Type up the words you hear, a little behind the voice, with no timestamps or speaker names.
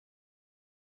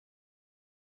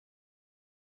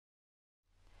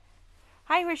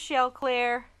Hi, Rochelle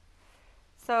Claire.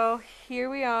 So here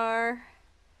we are.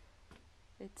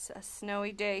 It's a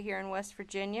snowy day here in West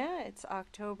Virginia. It's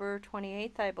October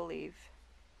 28th, I believe.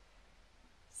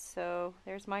 So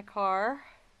there's my car.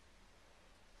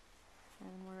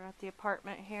 And we're at the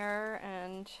apartment here,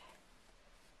 and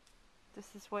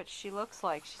this is what she looks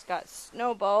like. She's got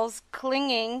snowballs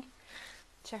clinging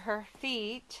to her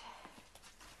feet.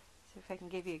 See if I can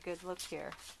give you a good look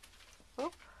here.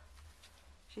 Oop.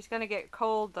 She's gonna get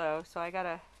cold though, so I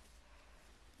gotta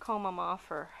comb them off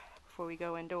her before we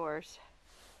go indoors.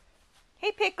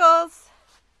 Hey, Pickles!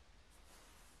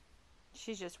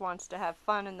 She just wants to have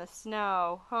fun in the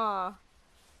snow, huh?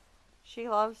 She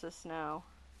loves the snow.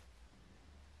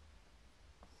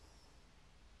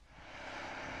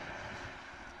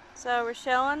 So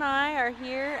Rochelle and I are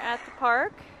here at the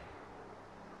park.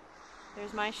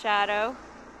 There's my shadow.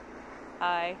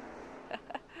 Hi.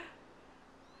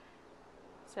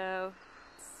 So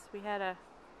we had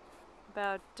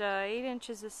about 8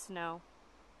 inches of snow.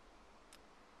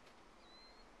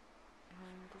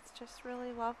 And it's just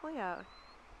really lovely out.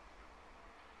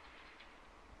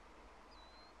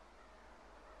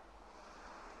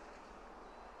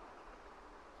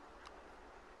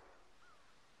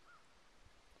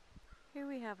 Here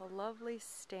we have a lovely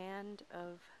stand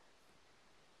of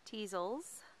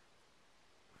teasels.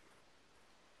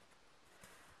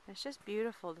 It's just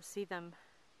beautiful to see them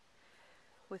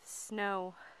with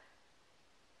snow.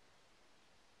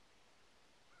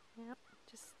 Yep,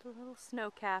 just the little snow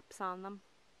caps on them.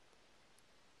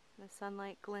 The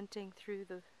sunlight glinting through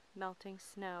the melting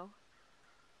snow.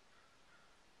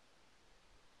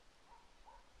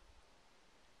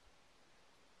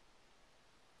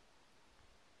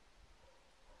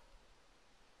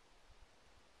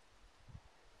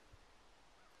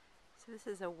 So this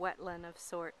is a wetland of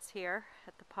sorts here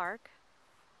at the park.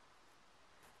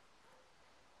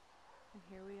 And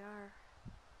here we are,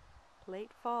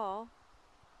 late fall,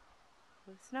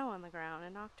 with snow on the ground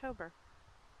in October.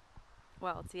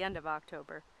 Well, it's the end of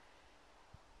October.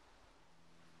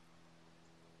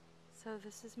 So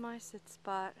this is my sit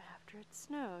spot after it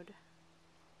snowed.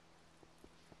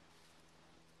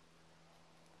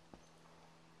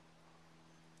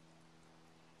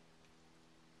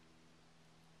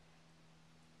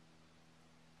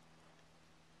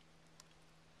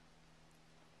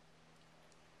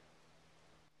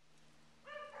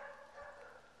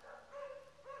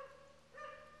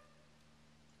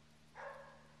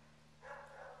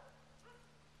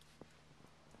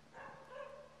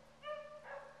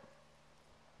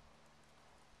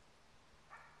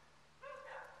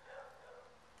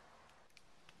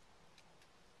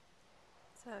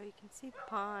 So you can see the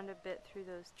pond a bit through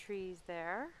those trees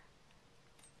there.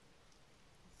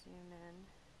 Zoom in.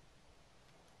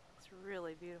 It's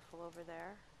really beautiful over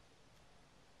there.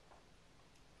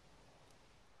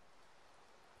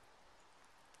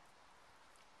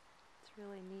 It's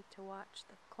really neat to watch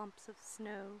the clumps of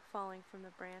snow falling from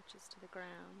the branches to the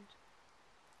ground.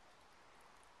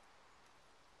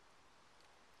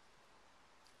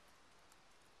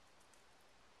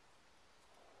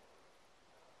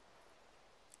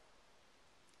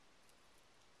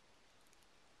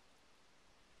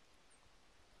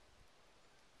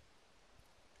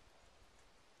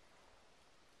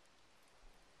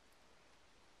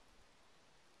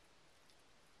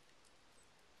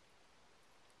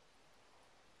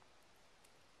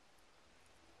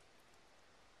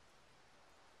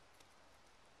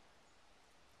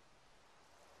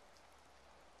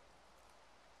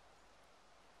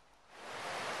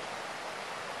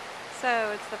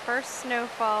 So it's the first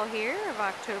snowfall here of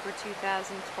October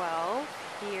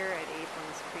 2012 here at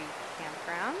Abrams Creek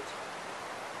Campground.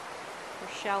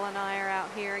 Rochelle and I are out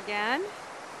here again.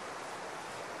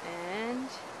 And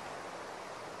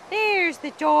there's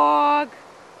the dog.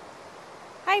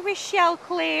 Hi, Rochelle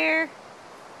Claire.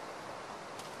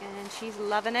 And she's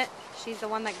loving it. She's the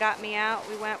one that got me out.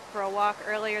 We went for a walk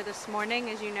earlier this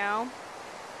morning, as you know,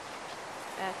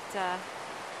 at the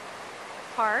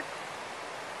park.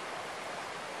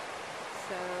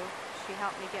 So she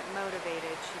helped me get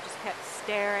motivated. She just kept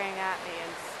staring at me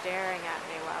and staring at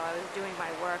me while I was doing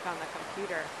my work on the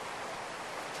computer,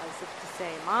 as if to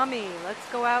say, "Mommy, let's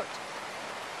go out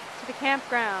to the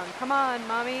campground. Come on,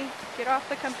 Mommy, get off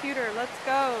the computer, let's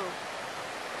go."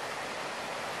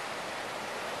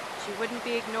 She wouldn't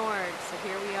be ignored, so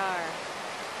here we are.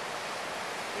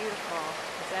 Beautiful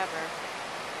as ever.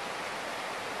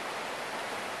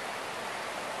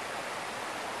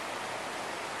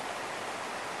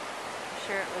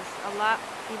 I'm sure it was a lot,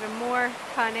 even more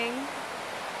cunning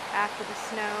after the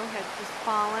snow had just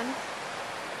fallen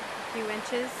a few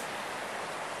inches.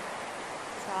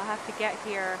 So I'll have to get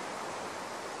here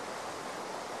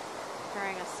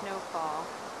during a snowfall.